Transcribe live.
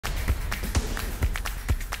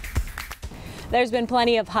There's been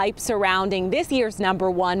plenty of hype surrounding this year's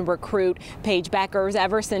 #1 recruit, Paige Bueckers,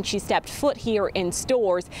 ever since she stepped foot here in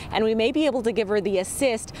Stores, and we may be able to give her the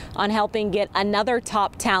assist on helping get another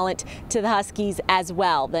top talent to the Huskies as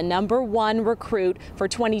well. The #1 recruit for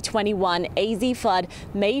 2021, Azzi Fudd,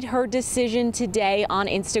 made her decision today on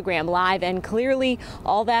Instagram Live, and clearly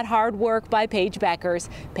all that hard work by Paige Bueckers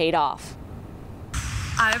paid off.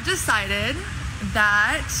 I've decided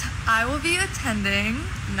that I will be attending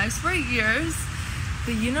the next 4 years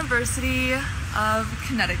the University of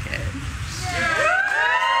Connecticut.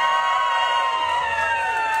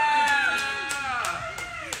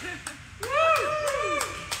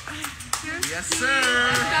 Yes,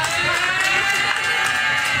 sir.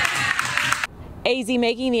 Azzi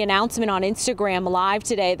making the announcement on Instagram Live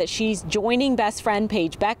today that she's joining best friend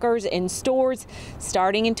Paige Bueckers in Stores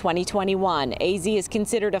starting in 2021. Azzi is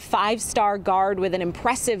considered a 5-star guard with an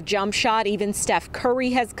impressive jump shot. Even Steph Curry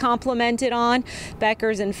has complimented on.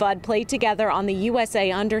 Bueckers and Fudd played together on the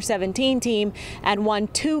USA Under-17 team and won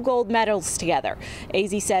 2 gold medals together.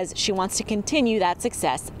 Azzi says she wants to continue that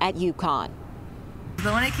success at UConn.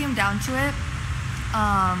 But when it came down to it,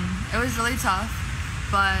 it was really tough.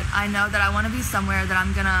 But I know that I want to be somewhere that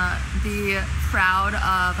I'm gonna be proud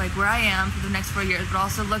of, like where I am for the next 4 years, but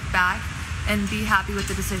also look back and be happy with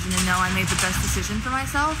the decision and know I made the best decision for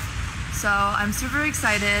myself. So I'm super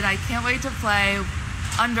excited. I can't wait to play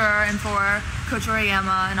under and for Coach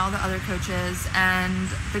Oriyama and all the other coaches. And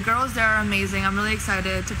the girls there are amazing. I'm really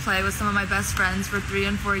excited to play with some of my best friends for 3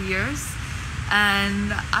 and 4 years.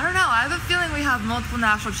 And I don't know, I have a feeling we have multiple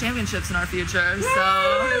national championships in our future,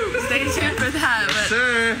 so stay tuned for that. Yes,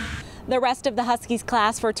 sir. The rest of the Huskies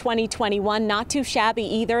class for 2021, not too shabby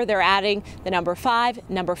either. They're adding the #5,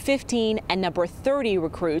 #15, and #30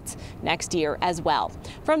 recruits next year as well.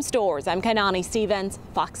 From Stores, I'm Kanani Stevens,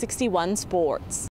 Fox 61 Sports.